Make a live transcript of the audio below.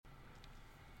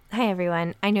Hi,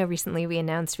 everyone. I know recently we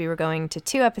announced we were going to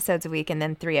 2 episodes a week and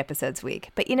then 3 episodes a week.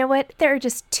 But you know what? There are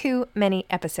just too many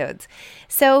episodes.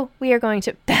 So we are going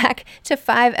back to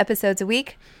 5 episodes a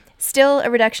week. Still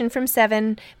a reduction from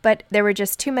 7, but there were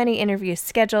just too many interviews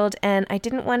scheduled, and I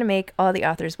didn't want to make all the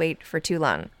authors wait for too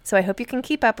long. So I hope you can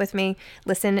keep up with me.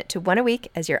 Listen to 1 a week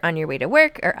as you're on your way to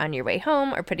work or on your way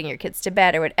home or putting your kids to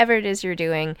bed or whatever it is you're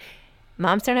doing.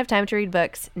 Moms Don't Have Time to Read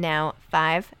Books, now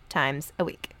 5 times a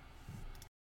week.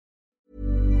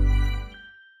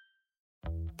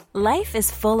 Life is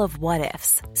full of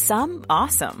what-ifs. Some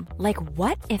awesome, like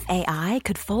what if AI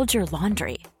could fold your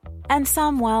laundry? And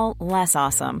some, well, less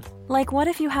awesome, like what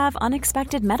if you have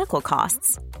unexpected medical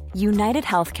costs? United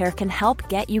Healthcare can help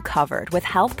get you covered with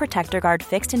Health Protector Guard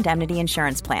fixed indemnity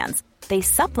insurance plans. They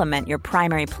supplement your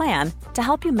primary plan to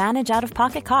help you manage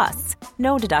out-of-pocket costs.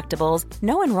 No deductibles,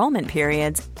 no enrollment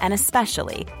periods, and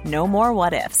especially no more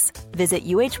what-ifs. Visit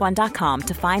uh1.com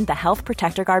to find the Health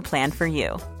Protector Guard plan for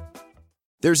you.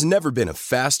 There's never been a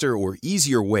faster or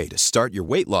easier way to start your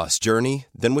weight loss journey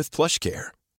than with PlushCare.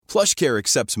 PlushCare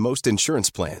accepts most insurance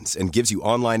plans and gives you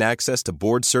online access to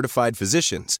board-certified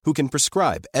physicians who can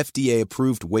prescribe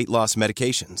FDA-approved weight loss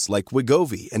medications like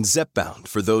Wegovy and Zepbound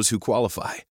for those who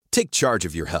qualify. Take charge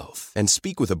of your health and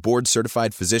speak with a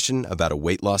board-certified physician about a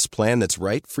weight loss plan that's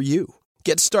right for you.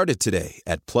 Get started today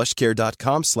at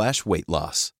plushcare.com/weight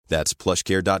loss. That's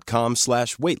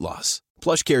plushcare.com/weight loss.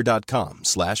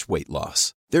 plushcare.com/weight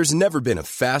loss. There's never been a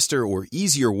faster or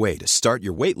easier way to start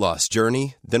your weight loss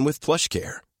journey than with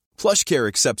PlushCare. PlushCare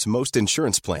accepts most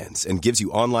insurance plans and gives you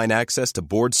online access to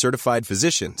board-certified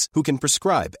physicians who can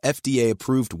prescribe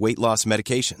FDA-approved weight loss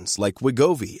medications like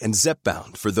Wegovy and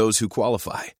Zepbound for those who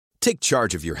qualify. Take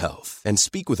charge of your health and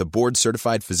speak with a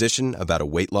board-certified physician about a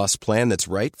weight loss plan that's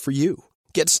right for you.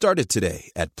 Get started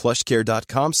today at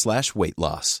plushcare.com/weight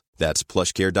loss. That's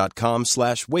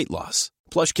plushcare.com/weight loss.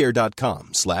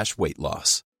 plushcare.com/weight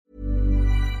loss.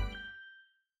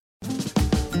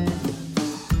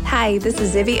 Hi, this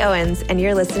is Zibby Owens, and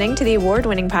you're listening to the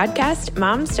award-winning podcast,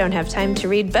 Moms Don't Have Time to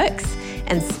Read Books.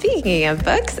 And speaking of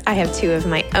books, I have 2 of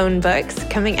my own books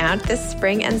coming out this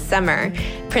spring and summer.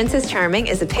 Princess Charming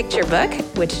is a picture book,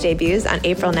 which debuts on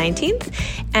April 19th,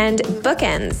 and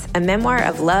Bookends, a memoir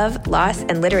of love, loss,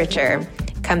 and literature,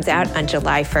 comes out on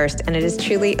July 1st, and it is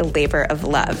truly a labor of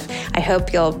love. I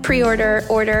hope you'll pre-order,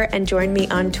 order, and join me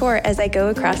on tour as I go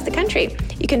across the country.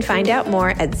 You can find out more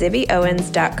at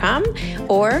zibbyowens.com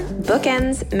or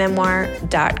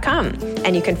bookendsmemoir.com.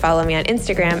 And you can follow me on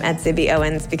Instagram at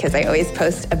zibbyowens because I always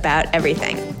post about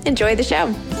everything. Enjoy the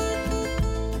show.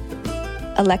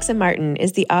 Alexa Martin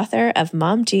is the author of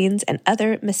Mom Jeans and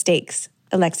Other Mistakes.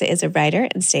 Alexa is a writer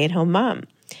and stay-at-home mom.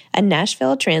 A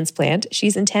Nashville transplant,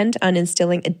 she's intent on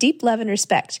instilling a deep love and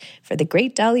respect for the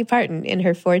great Dolly Parton in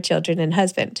her 4 children and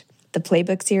husband. The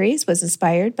Playbook series was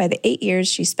inspired by the 8 years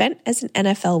she spent as an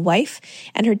NFL wife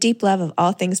and her deep love of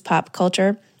all things pop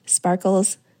culture,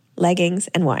 sparkles, leggings,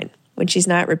 and wine. When she's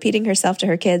not repeating herself to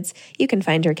her kids, you can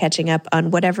find her catching up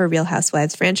on whatever Real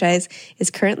Housewives franchise is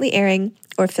currently airing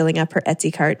or filling up her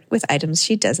Etsy cart with items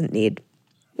she doesn't need.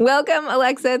 Welcome,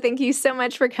 Alexa. Thank you so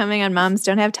much for coming on Moms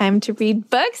Don't Have Time to Read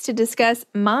Books to discuss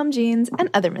Mom Jeans and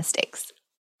Other Mistakes.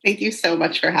 Thank you so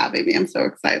much for having me. I'm so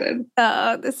excited.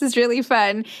 Oh, this is really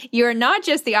fun. You're not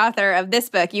just the author of this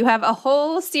book. You have a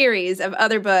whole series of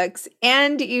other books,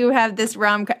 and you have this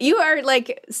rom-com. You are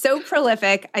like so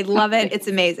prolific. I love it. It's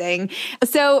amazing.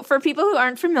 So for people who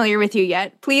aren't familiar with you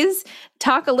yet, please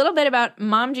talk a little bit about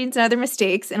Mom Jeans and Other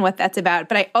Mistakes and what that's about.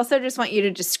 But I also just want you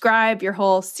to describe your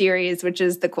whole series, which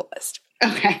is the coolest.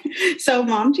 Okay. So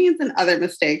Mom Jeans and Other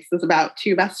Mistakes is about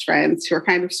 2 best friends who are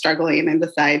kind of struggling and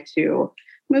decide to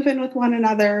move in with one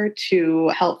another to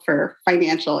help for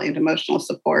financial and emotional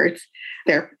support.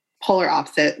 They're polar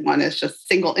opposite. One is just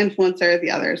single influencer.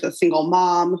 The other is a single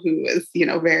mom who is,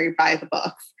 very by the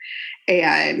books.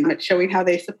 And it's showing how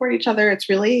they support each other. It's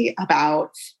really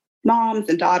about moms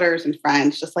and daughters and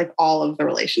friends, just like all of the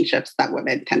relationships that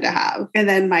women tend to have. And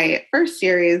then my first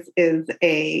series is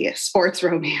a sports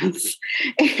romance,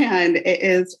 and it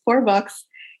is 4 books.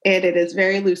 And it is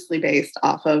very loosely based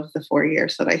off of the 4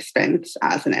 years that I spent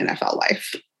as an NFL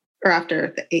wife. Or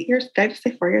after the 8 years. Did I just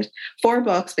say 4 years? 4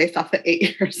 books based off the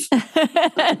 8 years.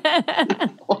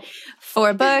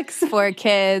 4 books, 4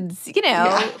 kids,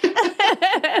 Yeah.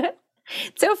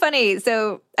 So funny.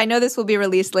 So I know this will be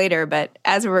released later, but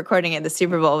as we're recording it, the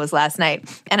Super Bowl was last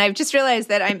night. And I've just realized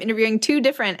that I'm interviewing 2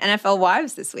 different NFL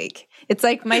wives this week. It's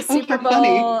like my Super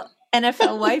Bowl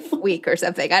NFL wife week or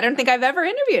something. I don't think I've ever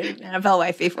interviewed an NFL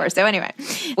wife before. So anyway,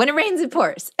 when it rains, it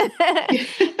pours.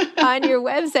 On your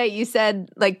website, you said,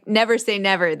 like, never say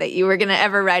never, that you were going to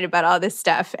ever write about all this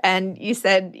stuff. And you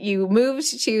said you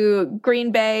moved to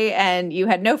Green Bay and you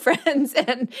had no friends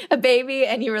and a baby,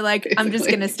 and you were like, I'm just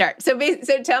going to start. So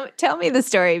tell me the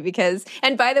story, because,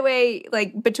 and by the way,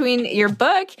 like, between your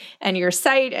book and your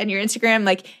site and your Instagram,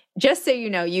 like, just so you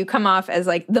know, you come off as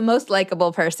like the most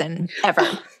likable person ever.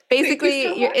 Basically,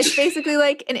 it's basically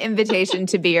like an invitation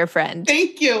to be your friend.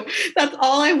 Thank you. That's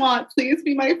all I want. Please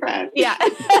be my friend. Yeah.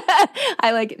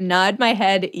 I like nod my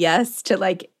head yes to,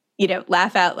 like, you know,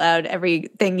 laugh out loud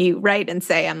everything you write and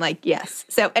say. I'm like, yes.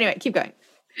 So anyway, keep going.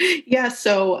 Yeah.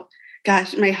 So,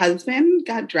 gosh, my husband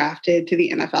got drafted to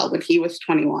the NFL when he was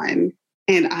 21,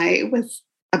 and I was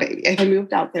a baby. I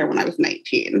moved out there when I was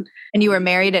 19. And you were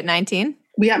married at 19?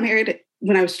 We got married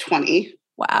when I was 20.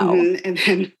 Wow. And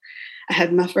then I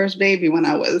had my first baby when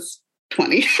I was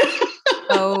 20.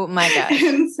 Oh my gosh.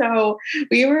 And so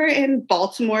we were in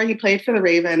Baltimore. He played for the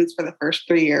Ravens for the first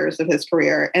 3 years of his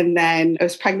career. And then I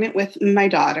was pregnant with my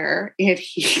daughter, and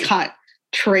he got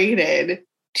traded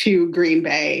to Green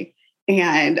Bay.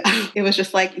 And it was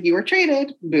just like, you were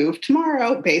traded, move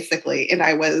tomorrow, basically. And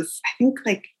I was, I think,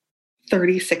 like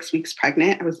 36 weeks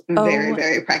pregnant. I was very,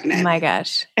 very pregnant. Oh my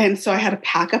gosh. And so I had to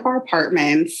pack up our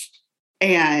apartments,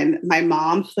 and my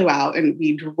mom flew out, and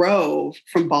we drove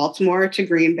from Baltimore to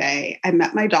Green Bay. I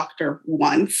met my doctor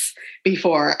once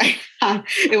before.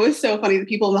 It was so funny. The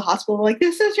people in the hospital were like,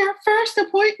 this is your first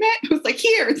appointment? It was like,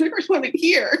 here, it's my first appointment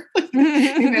here.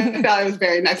 And I thought I was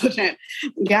very negligent.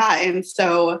 Yeah. And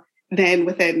so then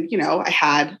within, you know, I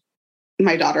had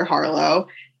my daughter Harlow,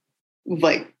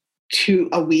 like,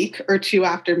 a week or two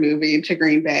after moving to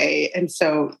Green Bay. And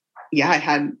so, yeah, I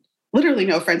had literally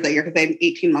no friends that year because I had an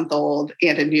 18-month-old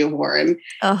and a newborn.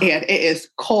 Oh. And it is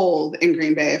cold in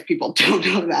Green Bay, if people don't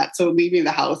know that. So leaving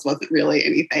the house wasn't really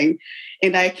anything.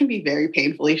 And I can be very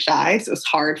painfully shy. So it's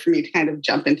hard for me to kind of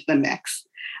jump into the mix.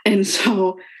 And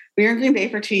so we were in Green Bay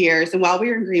for 2 years. And while we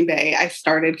were in Green Bay, I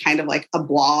started kind of like a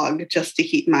blog just to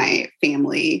keep my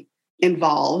family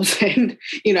involved in,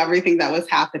 you know, everything that was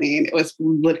happening.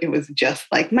 It was just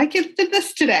like, my kids did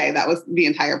this today. That was the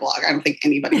entire blog. I don't think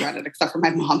anybody read it except for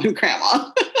my mom and grandma,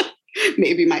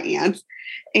 maybe my aunts.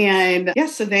 And yeah,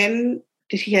 so then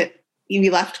he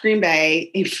left Green Bay,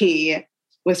 and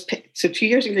so 2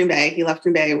 years in Green Bay, he left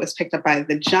Green Bay, was picked up by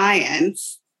the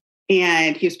Giants,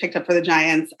 and he was picked up for the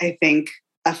Giants, I think,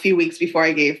 a few weeks before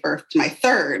I gave birth to my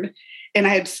third. And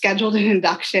I had scheduled an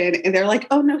induction, and they're like,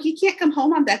 oh no, he can't come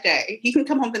home on that day. He can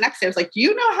come home the next day. I was like, do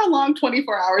you know how long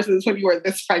 24 hours is when you were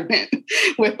this pregnant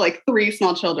with like 3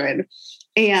 small children?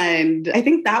 And I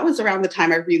think that was around the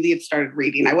time I really had started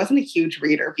reading. I wasn't a huge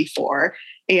reader before.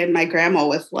 And my grandma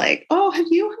was like, oh, have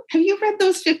you read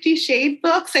those 50 Shades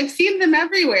books? I've seen them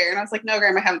everywhere. And I was like, no,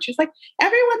 Grandma, I haven't. She was like,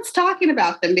 everyone's talking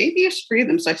about them. Maybe you should read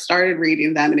them. So I started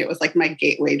reading them, and it was like my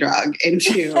gateway drug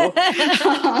into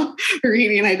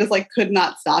reading. I just like could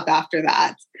not stop after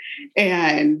that.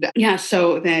 And yeah,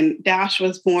 so then Dash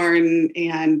was born,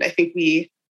 and I think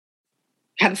we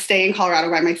had to stay in Colorado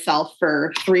by myself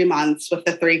for 3 months with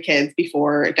the 3 kids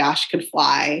before Dash could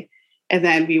fly. And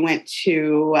then we went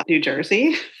to New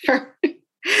Jersey for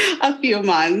a few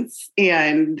months,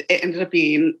 and it ended up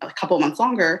being a couple of months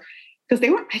longer because I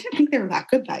didn't think they were that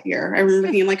good that year. I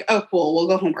remember being like, oh, cool, we'll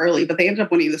go home early, but they ended up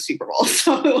winning the Super Bowl.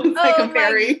 So it was like a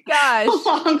very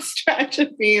long stretch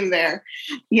of being there.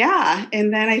 Yeah.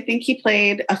 And then I think he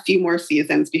played a few more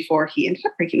seasons before he ended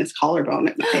up breaking his collarbone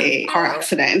in a car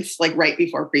accident, like right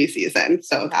before preseason.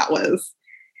 So that was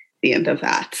the end of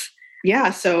that.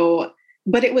 Yeah. So,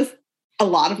 but it was a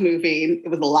lot of moving. It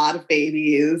was a lot of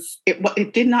babies.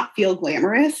 It did not feel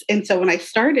glamorous. And so when I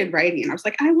started writing, I was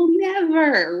like, I will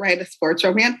never write a sports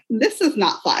romance. This is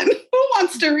not fun. Who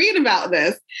wants to read about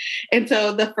this? And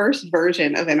so the first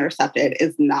version of Intercepted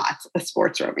is not a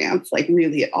sports romance, like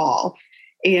really at all.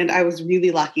 And I was really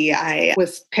lucky. I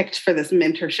was picked for this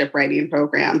mentorship writing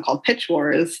program called Pitch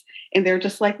Wars. And they're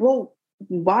just like, well,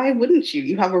 why wouldn't you?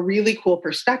 You have a really cool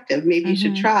perspective. Maybe you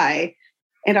should try.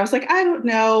 And I was like, I don't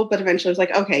know. But eventually I was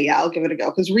like, okay, yeah, I'll give it a go.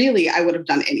 Because really, I would have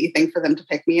done anything for them to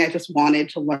pick me. I just wanted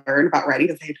to learn about writing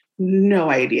because I had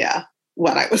no idea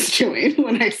what I was doing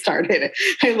when I started.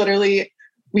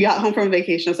 We got home from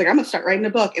vacation. I was like, I'm going to start writing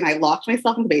a book. And I locked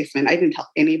myself in the basement. I didn't tell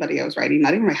anybody I was writing,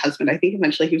 not even my husband. I think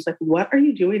eventually he was like, what are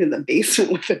you doing in the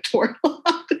basement with the door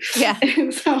locked? Yeah.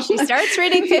 So, she starts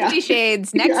reading 50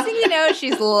 Shades. Next thing you know,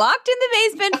 she's locked in the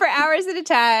basement for hours at a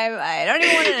time. I don't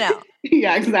even want to know.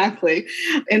 Yeah, exactly.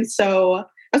 And so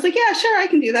I was like, yeah, sure, I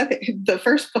can do that. The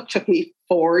first book took me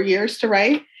 4 years to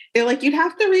write. They're like, you'd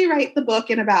have to rewrite the book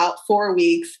in about 4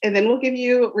 weeks, and then we'll give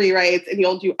you rewrites and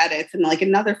you'll do edits in like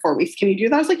another 4 weeks. Can you do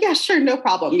that? I was like, yeah, sure, no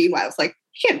problem. Meanwhile, I was like,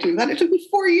 I can't do that. It took me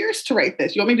 4 years to write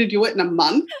this. You want me to do it in a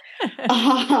month?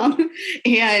 And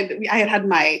I had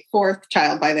my fourth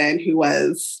child by then, who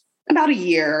was about a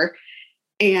year.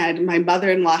 And my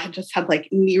mother-in-law had just had like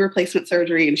knee replacement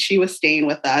surgery, and she was staying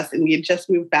with us. And we had just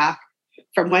moved back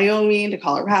from Wyoming to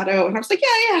Colorado. And I was like,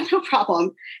 yeah, no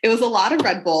problem. It was a lot of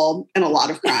Red Bull and a lot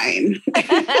of crying.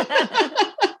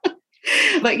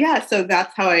 But yeah, so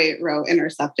that's how I wrote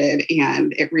Intercepted.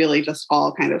 And it really just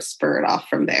all kind of spurred off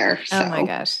from there. So. Oh my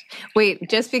gosh. Wait,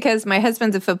 just because my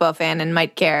husband's a football fan and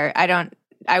might care,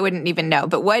 I wouldn't even know.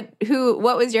 But what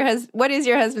is your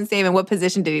husband's name and what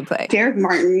position did he play? Derek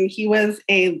Martin. He was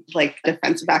a like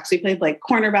defensive back. So he played like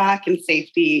cornerback and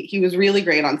safety. He was really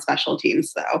great on special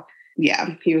teams though.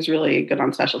 Yeah, he was really good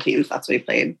on special teams. That's what he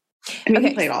played. I mean,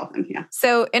 he played all of them, yeah.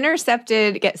 So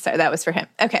Intercepted that was for him.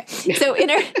 Okay. So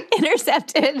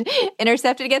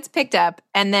Intercepted gets picked up,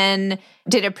 and then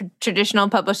did a traditional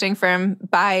publishing firm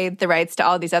buy the rights to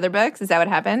all these other books? Is that what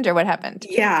happened, or what happened?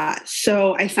 Yeah.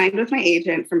 So I signed with my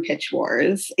agent from Pitch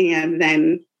Wars, and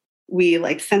then we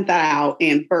like sent that out,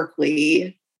 and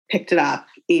Berkley picked it up,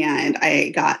 and I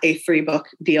got a 3-book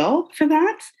deal for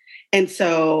that. And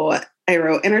so I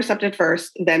wrote Intercepted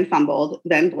first, then Fumbled,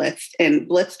 then Blitzed. And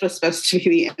Blitzed was supposed to be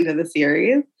the end of the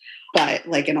series, but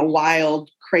like in a wild,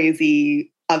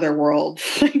 crazy, otherworld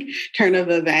like turn of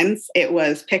events, it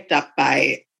was picked up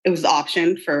by, it was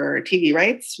optioned for TV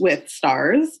rights with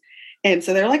Starz. And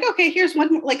so they're like, okay, here's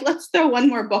one, like, let's throw one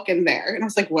more book in there. And I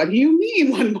was like, what do you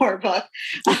mean one more book?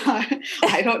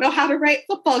 I don't know how to write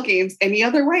football games any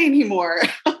other way anymore.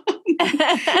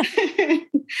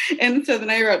 And so then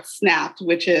I wrote Snapped,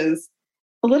 which is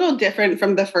a little different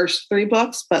from the first 3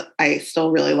 books, but I still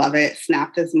really love it.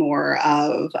 Snapped is more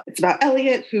of, it's about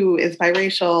Elliot, who is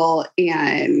biracial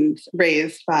and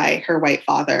raised by her white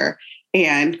father,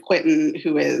 and Quentin,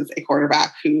 who is a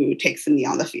quarterback who takes a knee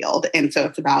on the field. And so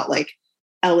it's about like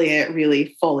Elliot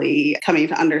really fully coming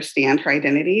to understand her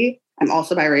identity. I'm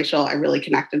also biracial. I really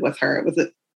connected with her. It was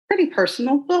a pretty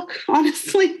personal book,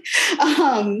 honestly.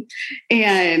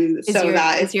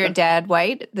 Is your dad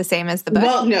white, the same as the book?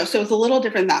 Well, no. So it's a little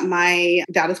different that my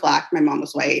dad is Black, my mom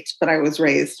was white, but I was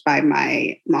raised by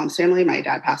my mom's family. My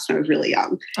dad passed when I was really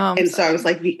young. So I was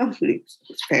like, it's a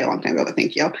very long time ago, but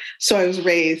thank you. So I was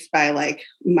raised by like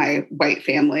my white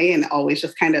family, and always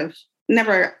just kind of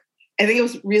never, I think it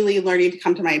was really learning to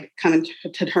come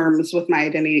to terms with my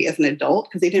identity as an adult,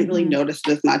 because they didn't really notice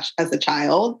it as much as a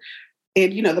child.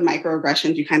 And, you know, the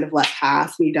microaggressions you kind of let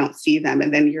pass and you don't see them.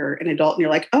 And then you're an adult and you're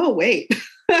like, oh, wait,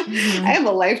 I have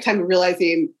a lifetime of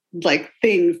realizing like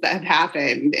things that have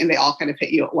happened, and they all kind of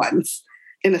hit you at once.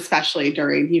 And especially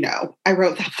during, you know, I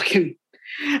wrote that book in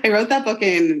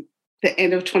the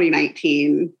end of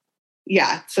 2019.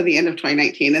 Yeah. So the end of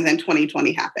 2019, and then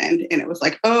 2020 happened, and it was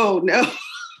like, oh no,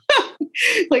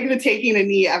 like the taking a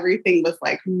knee, everything was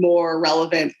like more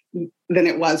relevant than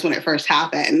it was when it first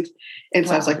happened. And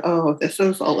so I was like, oh, this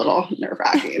is a little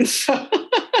nerve-wracking. So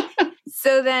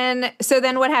then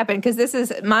what happened? Because this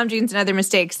is Mom Jeans and Other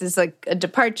Mistakes. This is like a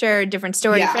departure, different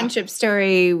story, friendship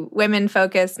story, women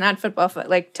focused, not football.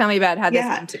 Like, tell me about how this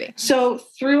came to be. So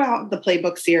throughout the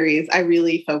Playbook series, I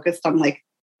really focused on like,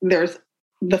 there's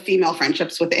the female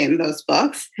friendships within those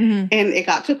books. And it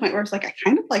got to a point where it's like, I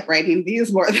kind of like writing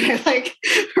these more than I like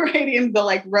writing the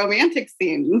like romantic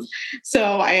scenes.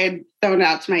 So I had thrown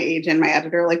out to my agent, my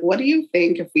editor, like, what do you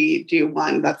think if we do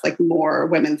one that's like more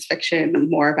women's fiction and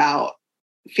more about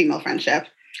female friendship?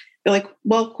 They're like,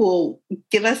 well, cool.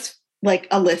 Give us like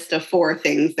a list of 4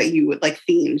 things that you would like,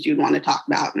 themes you'd want to talk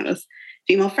about. And it was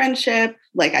female friendship,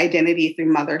 like identity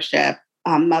through mothership,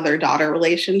 mother-daughter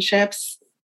relationships.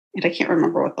 And I can't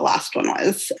remember what the last one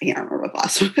was.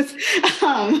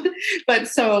 But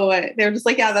so they were just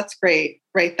like, yeah, that's great.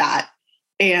 Write that.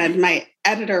 And my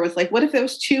editor was like, what if there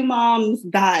was 2 moms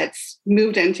that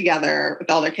moved in together with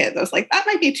all their kids? I was like, that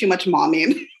might be too much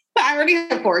momming. I already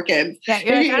have 4 kids. Yeah,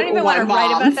 you're like, I don't even want to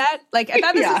write about that. Like, I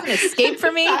thought this was an escape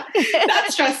for me. that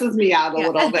stresses me out a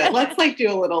little bit. Let's like do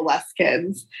a little less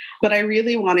kids. But I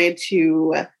really wanted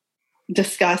to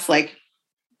discuss like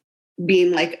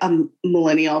being like a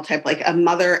millennial type, like a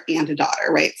mother and a daughter,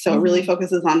 right? So it really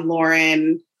focuses on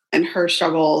Lauren and her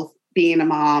struggles being a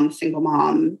mom, single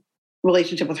mom,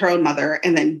 relationship with her own mother.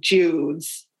 And then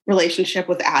Jude's relationship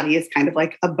with Addie is kind of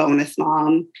like a bonus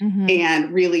mom,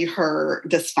 and really her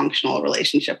dysfunctional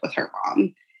relationship with her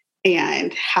mom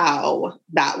and how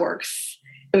that works.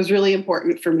 It was really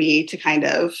important for me to kind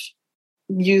of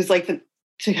use like the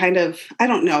to kind of, I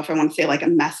don't know if I want to say like a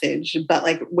message, but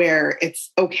like where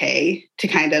it's okay to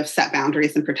kind of set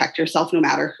boundaries and protect yourself no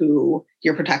matter who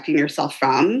you're protecting yourself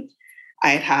from.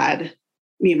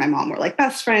 Me and my mom were like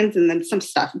best friends, and then some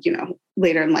stuff,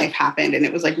 later in life happened, and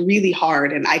it was like really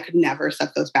hard, and I could never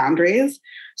set those boundaries.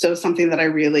 So it was something that I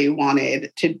really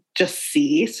wanted to just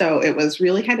see. So it was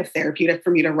really kind of therapeutic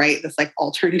for me to write this like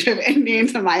alternative ending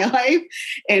to my life,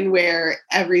 and where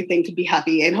everything could be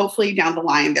happy, and hopefully down the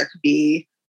line there could be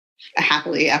a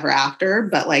happily ever after.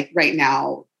 But like right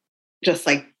now, just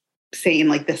like saying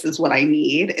like, this is what I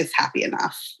need is happy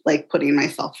enough, like putting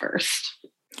myself first.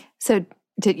 So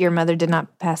your mother did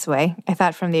not pass away? I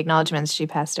thought from the acknowledgments she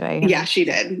passed away. Yeah, she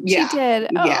did. Yeah. She did.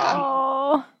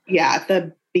 Oh. Yeah. At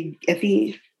the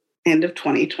end of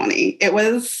 2020. It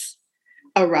was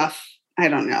a rough, I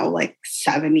don't know, like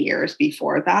 7 years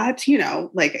before that.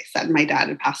 Like I said, my dad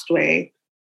had passed away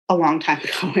a long time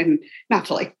ago, and not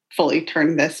to like fully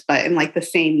turn this, but in like the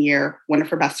same year, one of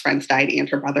her best friends died and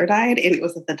her brother died. And it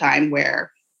was at the time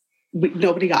where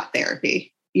nobody got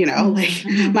therapy.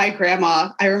 My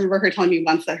grandma, I remember her telling me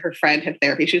once that her friend had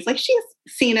therapy. She was like, she's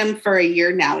seen him for a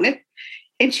year now,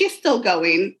 and she's still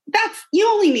going. You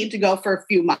only need to go for a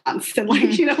few months. And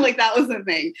like, that was the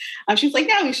thing. She's like,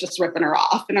 now he's just ripping her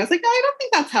off. And I was like, no, I don't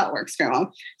think that's how it works, Grandma.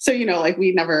 So, like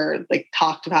we never like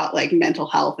talked about like mental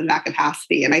health in that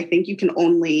capacity. And I think you can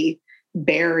only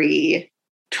bury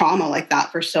trauma like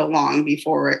that for so long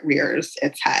before it rears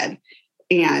its head.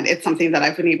 And it's something that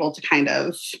I've been able to kind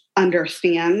of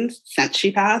understand since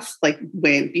she passed, like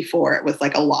before it was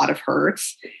like a lot of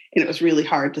hurts, and it was really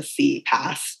hard to see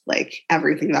past like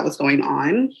everything that was going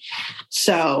on.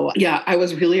 So yeah, I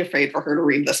was really afraid for her to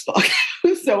read this book. I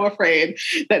was so afraid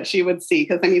that she would see,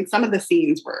 because some of the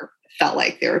scenes felt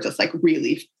like they were just like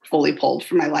really fully pulled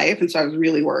from my life. And so I was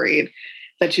really worried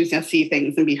that she was going to see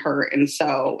things and be hurt. And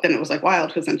so then it was like wild,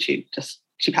 because then she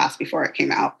passed before it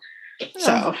came out.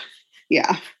 So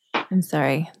yeah. I'm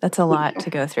sorry. That's a lot to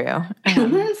go through.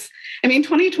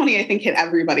 2020, I think, hit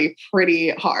everybody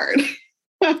pretty hard.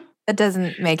 That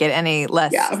doesn't make it any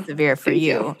less severe for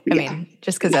you.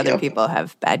 Just because other people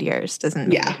have bad years doesn't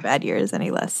make bad years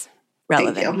any less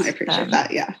relevant. Thank you. I appreciate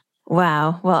that. Yeah.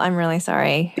 Wow. Well, I'm really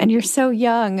sorry. And you're so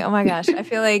young. Oh my gosh. I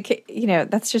feel like,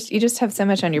 that's you just have so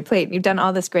much on your plate. You've done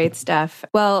all this great stuff.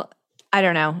 Well, I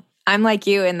don't know. I'm like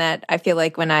you in that I feel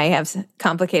like when I have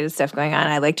complicated stuff going on,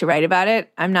 I like to write about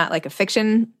it. I'm not like a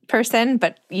fiction person,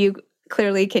 but you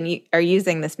clearly are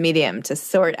using this medium to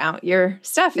sort out your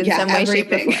stuff in some way,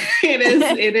 shape, or form.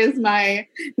 It is my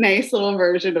nice little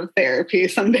version of therapy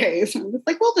some days. I'm just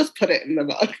like, we'll just put it in the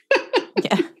book.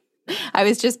 Yeah. I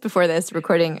was just before this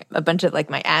recording a bunch of like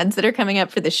my ads that are coming up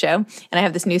for the show, and I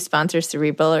have this new sponsor,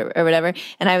 Cerebral or whatever,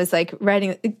 and I was like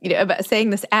writing, about saying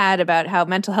this ad about how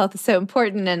mental health is so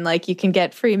important, and like you can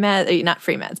get free not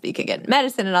free meds, but you can get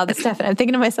medicine and all this stuff, and I'm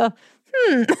thinking to myself,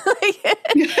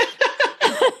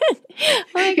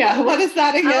 what is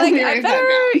that again? I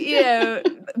better,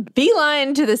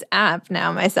 beeline to this app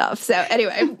now myself. So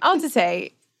anyway, all to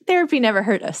say, therapy never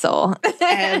hurt a soul.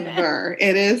 Ever.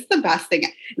 It is the best thing.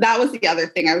 That was the other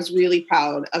thing I was really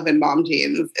proud of in Mom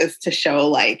Jeans, is to show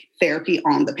like therapy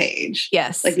on the page.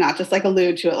 Yes. Like not just like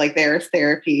allude to it, like there's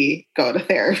therapy, go to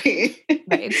therapy.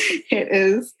 Right. It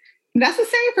is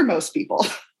necessary for most people.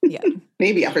 Yeah.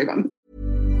 Maybe everyone.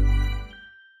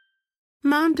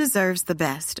 Mom deserves the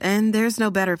best, and there's no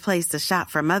better place to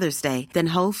shop for Mother's Day than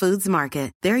Whole Foods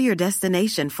Market. They're your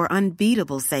destination for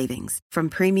unbeatable savings, from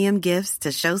premium gifts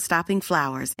to show-stopping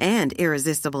flowers and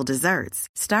irresistible desserts.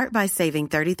 Start by saving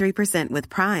 33% with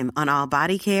Prime on all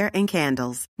body care and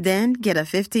candles. Then get a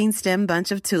 15-stem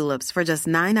bunch of tulips for just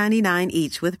 $9.99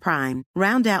 each with Prime.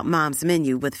 Round out Mom's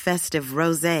menu with festive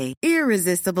rosé,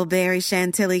 irresistible berry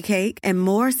chantilly cake, and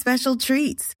more special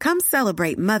treats. Come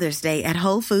celebrate Mother's Day at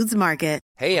Whole Foods Market.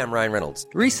 Hey, I'm Ryan Reynolds.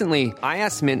 Recently, I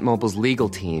asked Mint Mobile's legal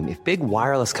team if big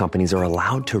wireless companies are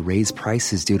allowed to raise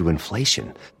prices due to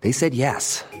inflation. They said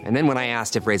yes. And then when I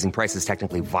asked if raising prices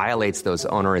technically violates those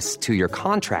onerous 2-year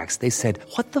contracts, they said,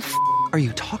 "What the f*** are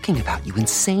you talking about, you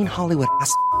insane Hollywood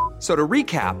ass?" So to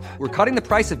recap, we're cutting the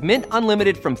price of Mint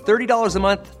Unlimited from $30 a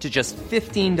month to just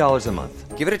 $15 a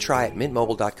month. Give it a try at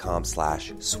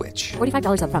mintmobile.com/switch.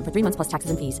 $45 up front for 3 months plus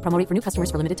taxes and fees. Promo rate for new customers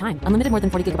for limited time. Unlimited more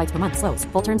than 40 gigabytes per month. Slows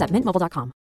full terms at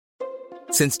mintmobile.com.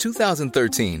 Since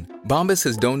 2013, Bombas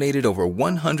has donated over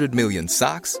 100 million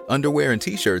socks, underwear, and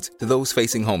T-shirts to those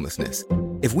facing homelessness.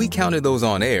 If we counted those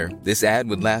on air, this ad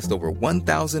would last over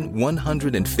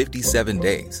 1,157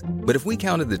 days. But if we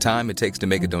counted the time it takes to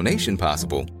make a donation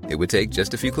possible, it would take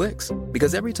just a few clicks.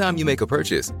 Because every time you make a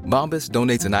purchase, Bombas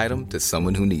donates an item to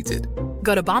someone who needs it.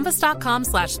 Go to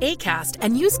bombas.com/ACAST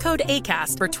and use code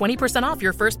ACAST for 20% off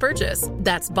your first purchase.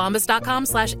 That's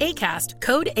bombas.com/ACAST,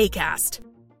 code ACAST.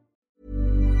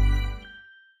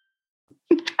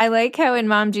 I like how in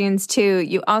Mom Jeans too,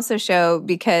 you also show,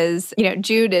 because,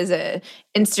 Jude is a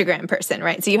Instagram person,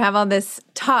 right? So you have all this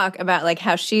talk about like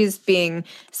how she's being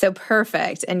so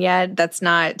perfect, and yet that's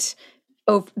not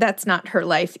her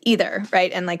life either,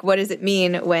 right? And like, what does it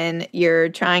mean when you're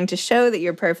trying to show that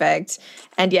you're perfect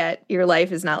and yet your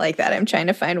life is not like that? I'm trying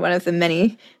to find one of the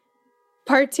many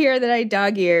parts here that I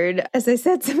dog-eared. As I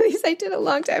said, some of these I did a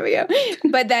long time ago.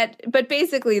 But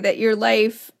basically that your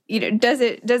life, does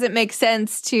it make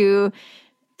sense to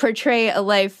portray a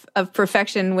life of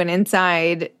perfection when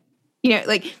inside,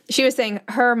 like she was saying,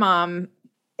 her mom,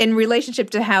 in relationship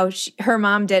to how her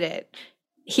mom did it,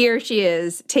 here she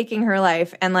is taking her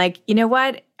life and like, you know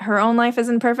what? Her own life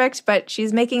isn't perfect, but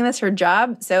she's making this her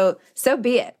job. So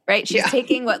be it, right? She's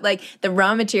taking what like the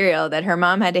raw material that her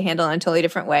mom had to handle in a totally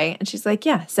different way. And she's like,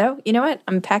 yeah, so you know what?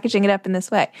 I'm packaging it up in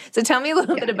this way. So tell me a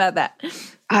little bit about that.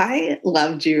 I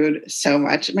love Jude so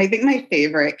much. I think my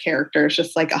favorite character is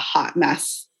just like a hot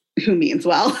mess who means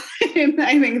well. And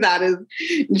I think that is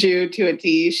Jude to a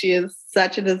T. She is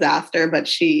such a disaster, but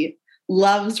she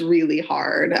loves really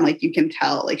hard. And like, you can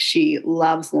tell, like she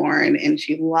loves Lauren and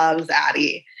she loves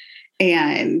Addie.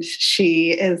 And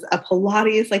she is a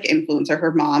Pilates like influencer.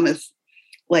 Her mom is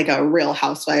like a Real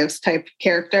Housewives type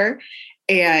character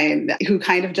and who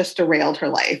kind of just derailed her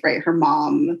life, right? Her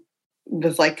mom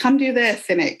was like, come do this.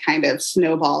 And it kind of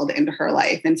snowballed into her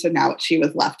life. And so now what she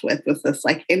was left with was this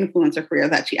like influencer career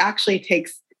that she actually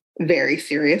takes very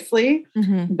seriously.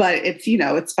 Mm-hmm. But it's,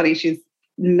 it's funny. She's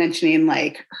mentioning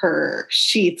like her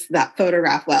sheets that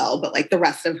photograph well, but like the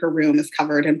rest of her room is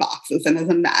covered in boxes and is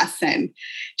a mess. And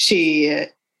she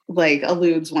like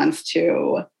alludes once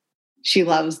to, she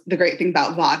loves the great thing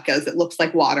about vodka is it looks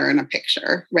like water in a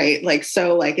picture, right? Like,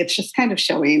 so like, it's just kind of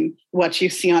showing what you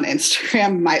see on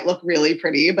Instagram might look really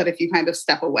pretty, but if you kind of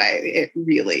step away, it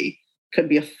really could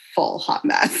be a full hot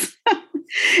mess.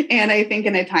 And I think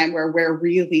in a time where we're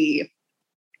really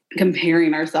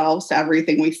comparing ourselves to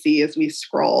everything we see as we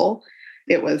scroll,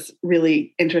 it was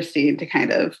really interesting to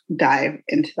kind of dive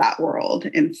into that world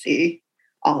and see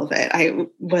all of it. I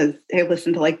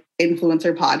listened to like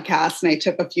influencer podcasts and I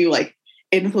took a few like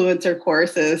influencer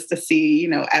courses to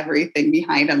see, everything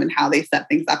behind them and how they set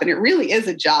things up. And it really is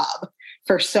a job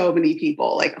for so many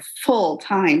people, like a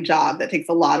full-time job that takes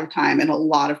a lot of time and a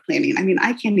lot of planning. I mean,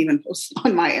 I can't even post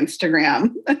on my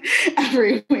Instagram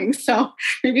every week. So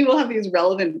maybe we'll have these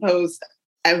relevant posts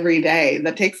every day.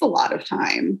 That takes a lot of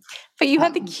time. But you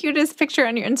had the cutest picture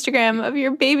on your Instagram of your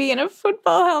baby in a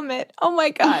football helmet. Oh my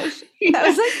gosh. That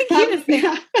was like the cutest thing.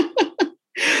 Yeah.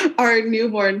 Our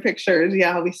newborn pictures.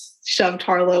 Yeah. We shoved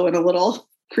Harlow in a little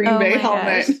Green Bay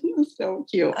helmet. So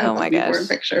cute. I love newborn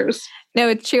pictures. No,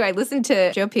 it's true. I listened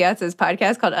to Joe Piazza's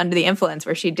podcast called Under the Influence,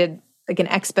 where she did like an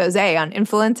expose on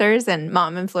influencers and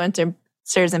mom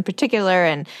influencers in particular,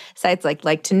 and sites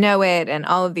like To Know It and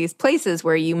all of these places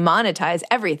where you monetize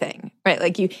everything, right?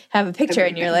 Like you have a picture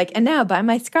and you're like, and now buy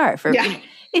my scarf. Or,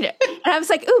 And I was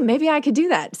like, ooh, maybe I could do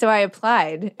that. So I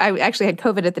applied. I actually had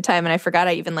COVID at the time and I forgot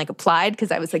I even like applied because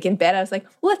I was like in bed. I was like,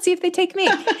 well, let's see if they take me.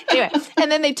 Anyway,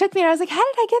 and then they took me and I was like, how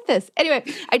did I get this? Anyway,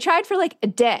 I tried for like a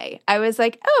day. I was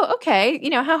like, oh, okay.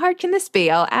 How hard can this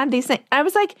be? I'll add these things. I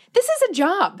was like, this is a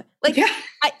job. Like,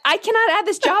 I cannot add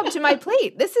this job to my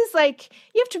plate. This is like,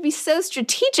 you have to be so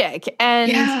strategic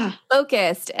and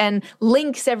focused and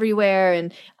links everywhere.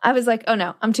 And I was like, oh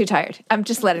no, I'm too tired. I'm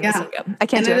just letting this one go. I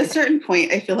can't do it. And at a certain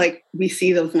point, I feel like we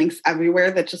see those links everywhere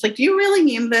that just like, do you really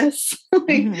mean this? Do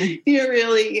you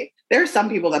really? There are some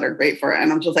people that are great for it.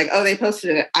 And I'm just like, oh, they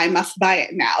posted it. I must buy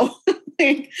it now.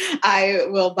 I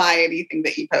will buy anything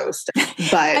that you post.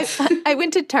 But I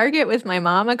went to Target with my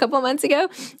mom a couple months ago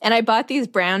and I bought these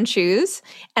brown shoes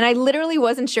and I literally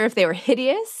wasn't sure if they were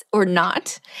hideous or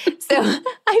not. So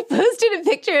I posted a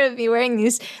picture of me wearing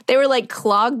these. They were like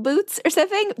clog boots or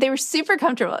something. They were super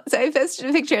comfortable. So I posted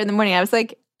a picture in the morning. I was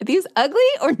like, are these ugly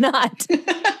or not?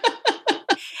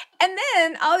 And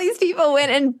then all these people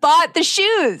went and bought the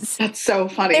shoes. That's so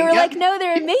funny. They were like, no,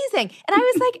 they're amazing. And I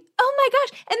was like, oh my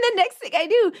gosh. And the next thing I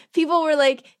knew, people were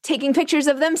like taking pictures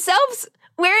of themselves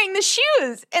wearing the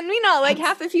shoes. And like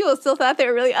half the people still thought they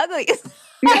were really ugly.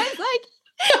 I was like,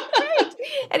 great.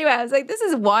 Anyway, I was like, this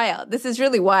is wild. This is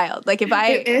really wild. Like if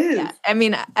It is. Yeah, I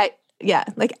mean,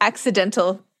 like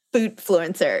accidental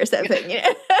bootfluencer or something.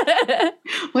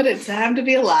 What a time to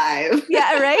be alive.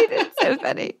 Yeah, right? It's so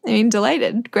funny. I mean,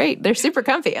 delighted. Great. They're super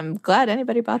comfy. I'm glad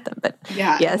anybody bought them. But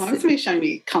yes. I want somebody showing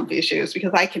me comfy shoes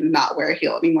because I cannot wear a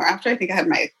heel anymore. After I think I had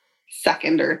my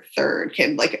second or third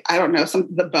kid. Like, I don't know,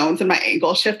 the bones in my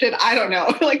ankle shifted. I don't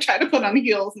know. Like, try to put on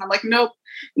heels. And I'm like, nope.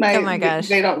 Oh my gosh.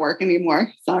 They don't work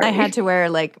anymore. Sorry. I had to wear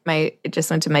it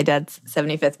just went to my dad's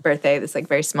 75th birthday, this like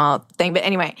very small thing. But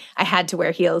anyway, I had to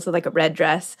wear heels with like a red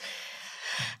dress.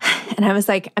 And I was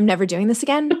like, I'm never doing this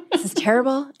again. This is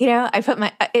terrible. I put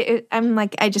I'm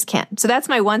like, I just can't. So that's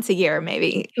my once a year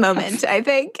maybe moment, I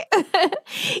think.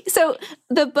 So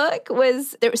the book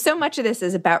there was so much of this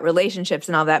is about relationships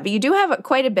and all that, but you do have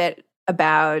quite a bit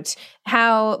about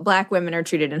how Black women are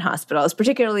treated in hospitals,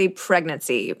 particularly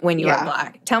pregnancy when you are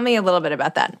Black. Tell me a little bit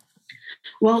about that.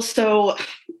 Well, so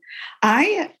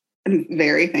I am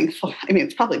very thankful. I mean,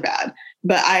 it's probably bad,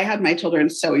 but I had my children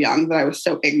so young that I was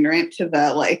so ignorant to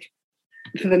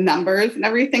the numbers and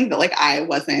everything that like I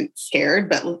wasn't scared.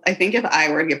 But I think if I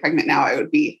were to get pregnant now, I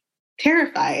would be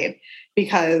terrified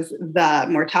because the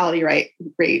mortality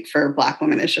rate for Black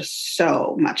women is just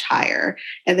so much higher.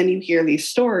 And then you hear these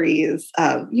stories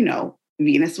of,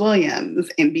 Venus Williams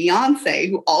and Beyonce,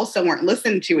 who also weren't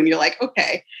listened to. And you're like,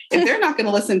 okay, if they're not going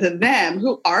to listen to them,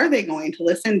 who are they going to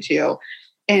listen to?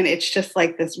 And it's just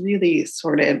like this really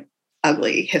sordid,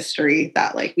 ugly history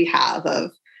that like we have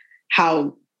of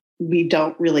how we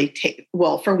don't really take,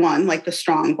 well, for one, like the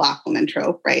strong Black woman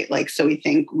trope, right? Like, so we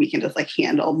think we can just like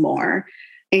handle more.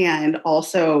 And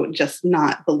also just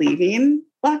not believing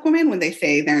Black women when they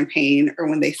say they're in pain or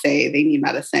when they say they need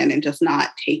medicine, and just not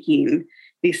taking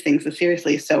these things as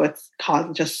seriously. So it's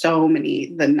caused just so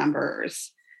many, the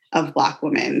numbers of Black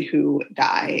women who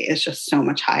die is just so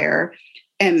much higher.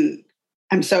 And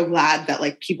I'm so glad that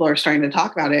like people are starting to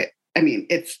talk about it. I mean,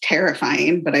 it's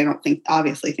terrifying, but I don't think,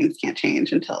 obviously things can't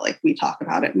change until like we talk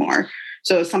about it more.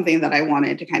 So it's something that I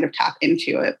wanted to kind of tap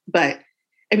into it. But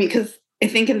I mean, because I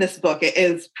think in this book, it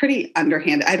is pretty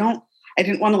underhanded. I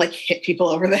didn't want to like hit people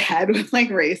over the head with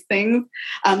like race things.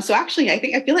 So actually,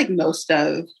 I feel like most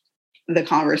of the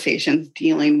conversations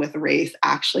dealing with race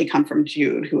actually come from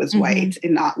Jude, who is white,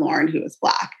 and not Lauren, who is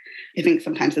Black. I think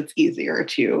sometimes it's easier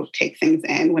to take things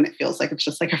in when it feels like it's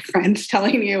just like a friend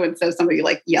telling you instead of somebody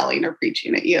like yelling or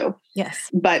preaching at you. Yes.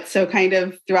 But so kind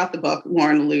of throughout the book,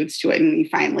 Lauren alludes to it, and we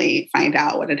finally find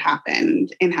out what had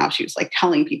happened and how she was like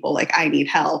telling people like, I need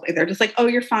help. And they're just like, oh,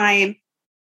 you're fine.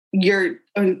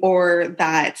 Or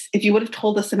that if you would have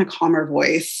told us in a calmer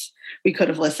voice, we could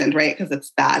have listened, right? Because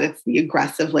it's the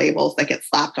aggressive labels that get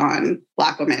slapped on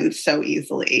Black women so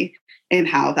easily, and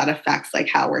how that affects like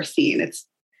how we're seen.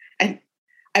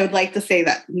 I would like to say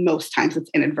that most times it's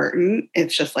inadvertent.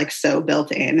 It's just like so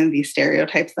built in these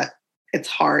stereotypes that it's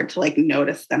hard to like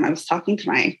notice them. I was talking to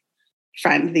my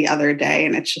friend the other day,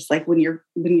 and it's just like when you're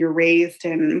raised,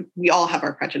 and we all have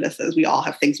our prejudices, we all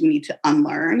have things we need to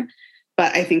unlearn.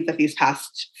 But I think that these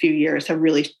past few years have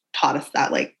really taught us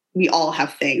that like we all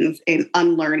have things, and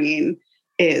unlearning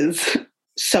is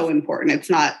so important. It's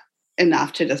not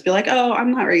enough to just be like, oh,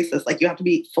 I'm not racist. Like you have to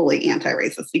be fully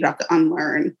anti-racist. You have to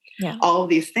unlearn all of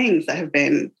these things that have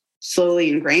been slowly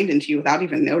ingrained into you without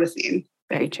even noticing.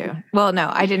 Very true. Well,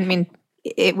 no, I didn't mean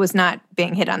it was not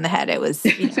being hit on the head. It was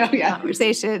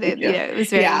conversation. It was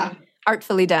very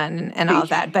artfully done and all of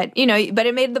that. But, but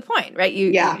it made the point, right?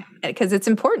 Because it's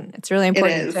important. It's really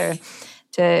important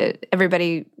to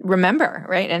everybody remember,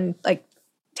 right? And like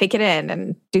take it in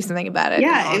and do something about it.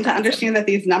 Yeah, and to understand that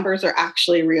these numbers are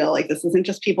actually real. Like this isn't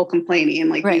just people complaining.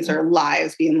 Like these are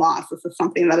lives being lost. This is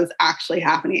something that is actually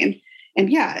happening. And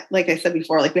yeah, like I said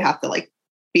before, like we have to like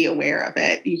be aware of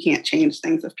it. You can't change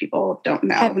things if people don't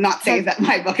know. I'm not saying that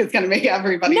my book is going to make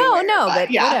everybody aware. But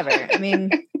whatever. I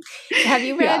mean, have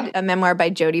you read a memoir by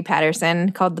Jodi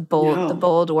Patterson called The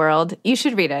Bold World? You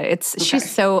should read it.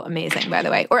 She's so amazing, by the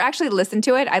way. Or actually listen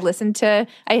to it.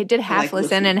 I did half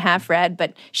listen and half read,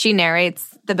 but she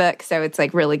narrates the book, so it's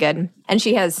like really good. And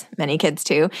she has many kids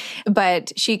too.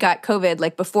 But she got COVID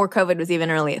like before COVID was even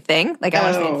really a thing. Like I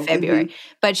want to say in February.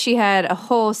 But she had a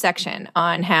whole section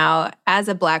on how as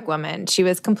a Black woman, she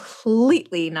was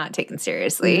completely not taken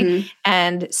seriously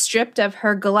and stripped of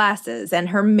her glasses and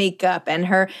her makeup and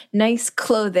her nice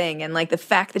clothing and like the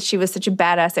fact that she was such a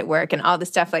badass at work and all this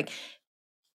stuff. Like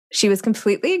she was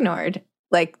completely ignored.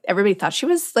 Like everybody thought she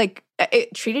was like,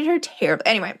 it treated her terribly.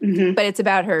 Anyway, but it's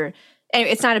about her. Anyway,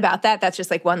 it's not about that. That's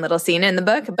just like one little scene in the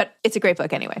book, but it's a great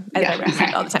book anyway. I recommend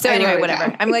it all the time. So anyway,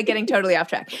 whatever. I'm like getting totally off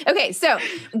track. Okay, so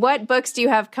what books do you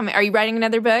have coming? Are you writing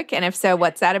another book? And if so,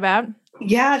 what's that about?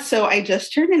 Yeah, so I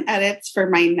just turned in edits for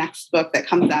my next book that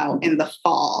comes out in the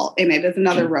fall, and it is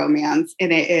another romance,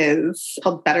 and it is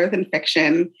called Better Than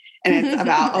Fiction, and it's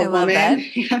about a woman.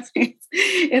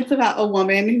 It's about a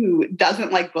woman who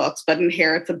doesn't like books, but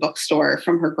inherits a bookstore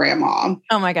from her grandma.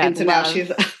 Oh my God. And so now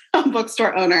she's a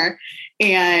bookstore owner.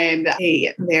 And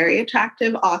a very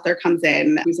attractive author comes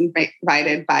in who's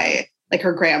invited by like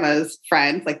her grandma's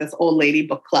friends, like this old lady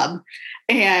book club.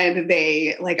 And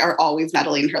they like are always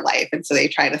meddling in her life. And so they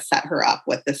try to set her up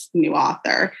with this new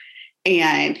author.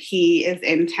 And he is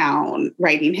in town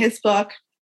writing his book.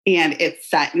 And it's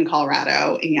set in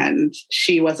Colorado, and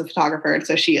she was a photographer. And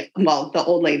so the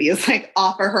old lady is like,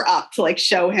 offer her up to like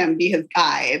show him, be his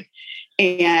guide.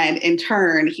 And in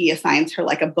turn, he assigns her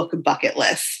like a book bucket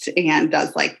list and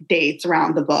does like dates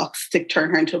around the books to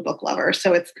turn her into a book lover.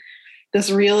 So it's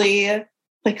this really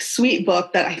like sweet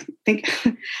book that I think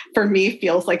for me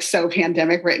feels like so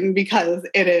pandemic written, because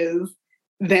it is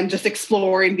them just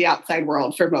exploring the outside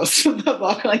world for most of the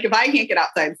book. Like if I can't get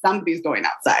outside, somebody's going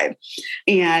outside.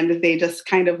 And they just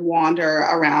kind of wander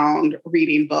around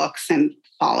reading books and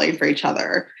falling for each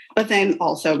other. But then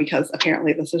also, because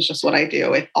apparently this is just what I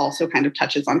do, it also kind of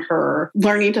touches on her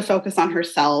learning to focus on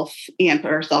herself and put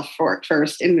herself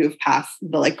first and move past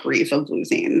the like grief of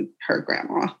losing her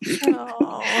grandma.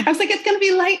 I was like, it's going to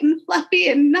be light and fluffy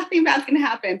and nothing bad's going to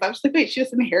happen. But I was like, wait, she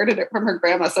just inherited it from her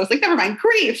grandma. So I was like, never mind,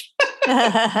 grief.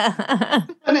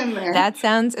 Put in there. That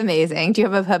sounds amazing. Do you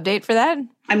have a pub date for that?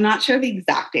 I'm not sure the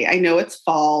exact date. I know it's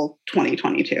fall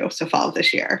 2022, so fall of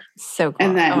this year. So cool.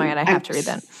 And then oh my God, I have to read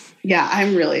that. Yeah,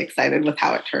 I'm really excited with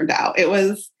how it turned out. It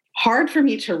was hard for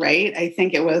me to write. I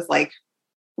think it was like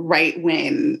right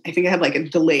when, I think I had like a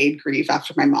delayed grief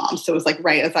after my mom. So it was like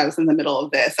right as I was in the middle of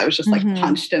this, I was just like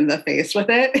punched in the face with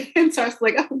it. And so I was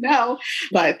like, oh no.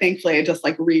 But thankfully I just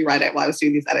like reread it while I was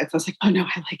doing these edits. I was like, oh no,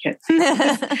 I like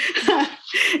it.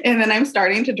 And then I'm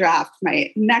starting to draft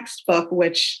my next book,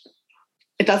 which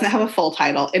it doesn't have a full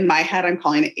title. In my head, I'm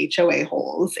calling it HOA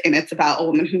Holes. And it's about a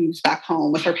woman who moves back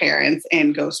home with her parents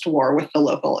and goes to war with the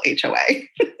local HOA.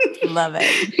 Love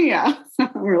it. Yeah. So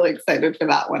I'm really excited for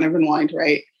that one. I've been wanting to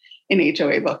write an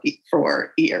HOA book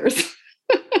for years.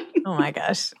 Oh my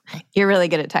gosh. You're really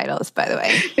good at titles, by the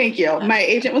way. Thank you. My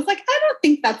agent was like, I don't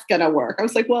think that's going to work. I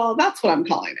was like, well, that's what I'm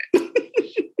calling it.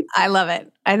 I love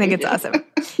it. I think it's awesome.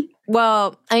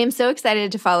 Well, I am so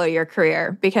excited to follow your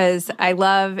career because I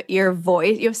love your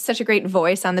voice. You have such a great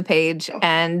voice on the page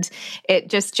and it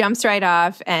just jumps right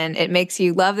off and it makes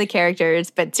you love the characters.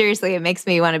 But seriously, it makes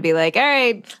me want to be like, all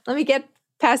right, let me get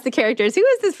past the characters. Who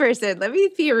is this person? Let me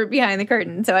be behind the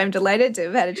curtain. So I'm delighted to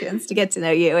have had a chance to get to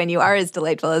know you. And you are as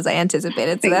delightful as I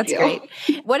anticipated. So that's great.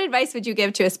 What advice would you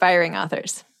give to aspiring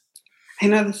authors? I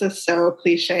know this is so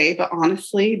cliche, but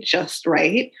honestly, just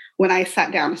write. When I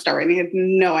sat down to start writing, I had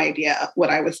no idea what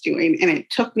I was doing. And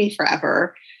it took me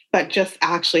forever, but just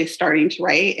actually starting to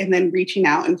write and then reaching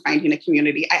out and finding a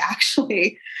community. I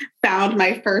actually found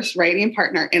my first writing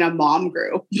partner in a mom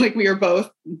group. Like we were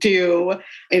both due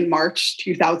in March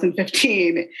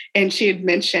 2015. And she had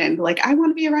mentioned like, I want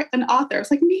to be an author. I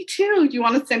was like, me too. Do you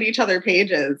want to send each other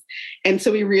pages? And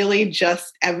so we really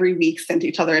just every week sent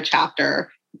each other a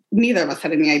chapter. Neither of us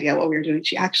had any idea what we were doing.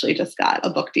 She actually just got a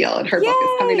book deal and her book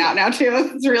is coming out now too.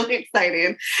 It's really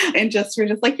exciting. And we're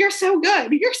just like, you're so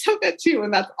good. You're so good too.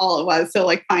 And that's all it was. So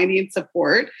like finding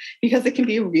support because it can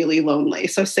be really lonely.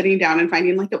 So sitting down and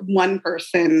finding like one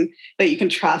person that you can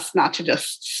trust not to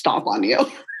just stomp on you.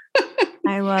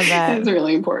 I love that. It's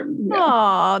really important. Yeah.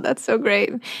 Oh, that's so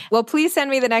great. Well, please send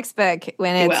me the next book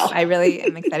when I really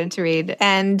am excited to read.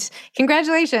 And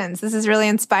congratulations. This is really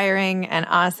inspiring and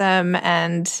awesome.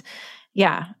 And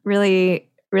yeah, really,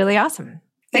 really awesome.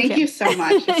 Thank you so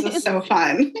much. This is so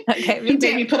fun. Okay, me you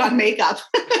made me put on makeup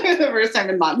the first time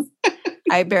in months.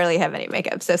 I barely have any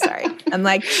makeup, so sorry. I'm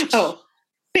like,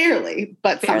 barely,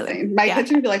 but something. My kids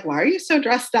would be like, why are you so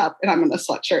dressed up? And I'm in a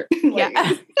sweatshirt.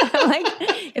 Like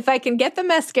if I can get the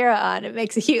mascara on, it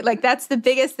makes a huge, like that's the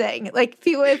biggest thing. Like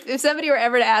people, if somebody were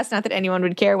ever to ask, not that anyone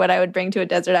would care what I would bring to a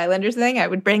Desert Islanders thing, I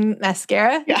would bring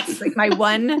mascara. Yes. It's like my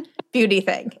one beauty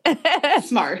thing.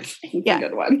 Smart. That's a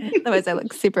good one. Otherwise I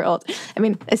look super old. I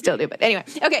mean, I still do, but anyway.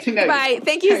 Okay, bye.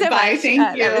 Thank you so bye, much.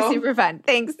 Thank you. That was super fun.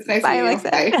 Thanks. Nice bye, Alexa.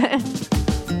 Bye.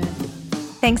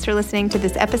 Thanks for listening to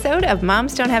this episode of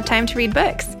Moms Don't Have Time to Read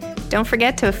Books. Don't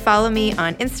forget to follow me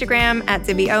on Instagram at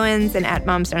Zibby Owens and at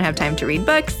Moms Don't Have Time to Read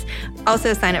Books.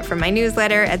 Also sign up for my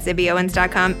newsletter at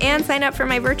zibbyowens.com and sign up for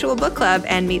my virtual book club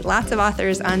and meet lots of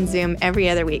authors on Zoom every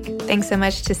other week. Thanks so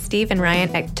much to Steve and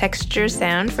Ryan at Texture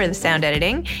Sound for the sound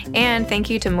editing. And thank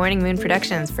you to Morning Moon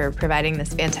Productions for providing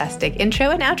this fantastic intro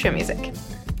and outro music.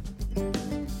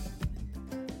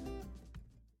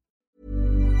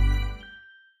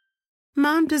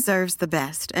 Mom deserves the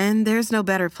best, and there's no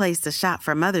better place to shop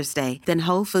for Mother's Day than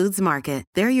Whole Foods Market.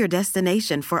 They're your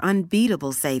destination for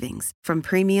unbeatable savings, from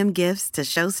premium gifts to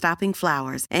show-stopping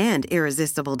flowers and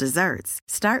irresistible desserts.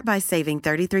 Start by saving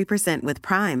 33% with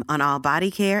Prime on all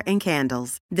body care and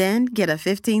candles. Then get a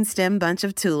 15-stem bunch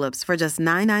of tulips for just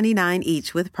 $9.99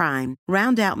 each with Prime.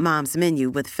 Round out Mom's menu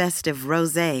with festive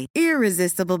rosé,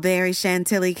 irresistible berry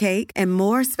chantilly cake, and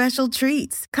more special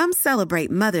treats. Come celebrate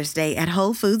Mother's Day at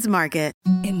Whole Foods Market.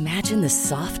 Imagine the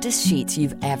softest sheets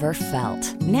you've ever felt.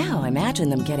 Now imagine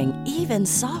them getting even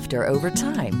softer over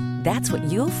time. That's what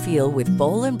you'll feel with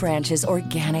Boll & Branch's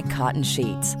organic cotton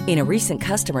sheets. In a recent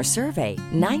customer survey,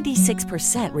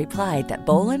 96% replied that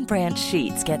Boll & Branch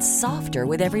sheets get softer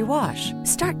with every wash.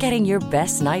 Start getting your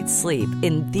best night's sleep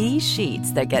in these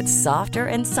sheets that get softer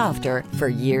and softer for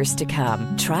years to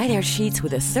come. Try their sheets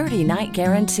with a 30-night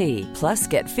guarantee. Plus,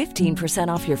 get 15%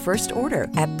 off your first order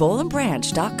at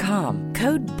bollandbranch.com.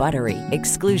 Code BUTTERY.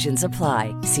 Exclusions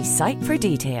apply. See site for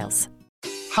details.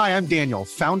 Hi, I'm Daniel,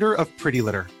 founder of Pretty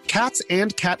Litter. Cats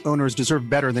and cat owners deserve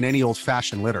better than any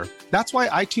old-fashioned litter. That's why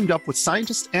I teamed up with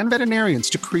scientists and veterinarians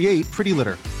to create Pretty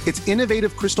Litter. Its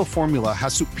innovative crystal formula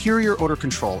has superior odor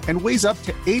control and weighs up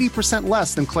to 80%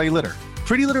 less than clay litter.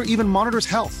 Pretty Litter even monitors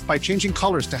health by changing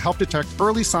colors to help detect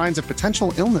early signs of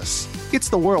potential illness. It's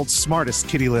the world's smartest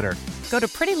kitty litter. Go to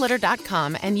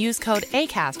prettylitter.com and use code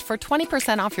ACAST for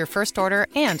 20% off your first order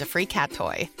and a free cat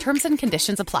toy. Terms and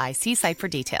conditions apply. See site for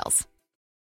details.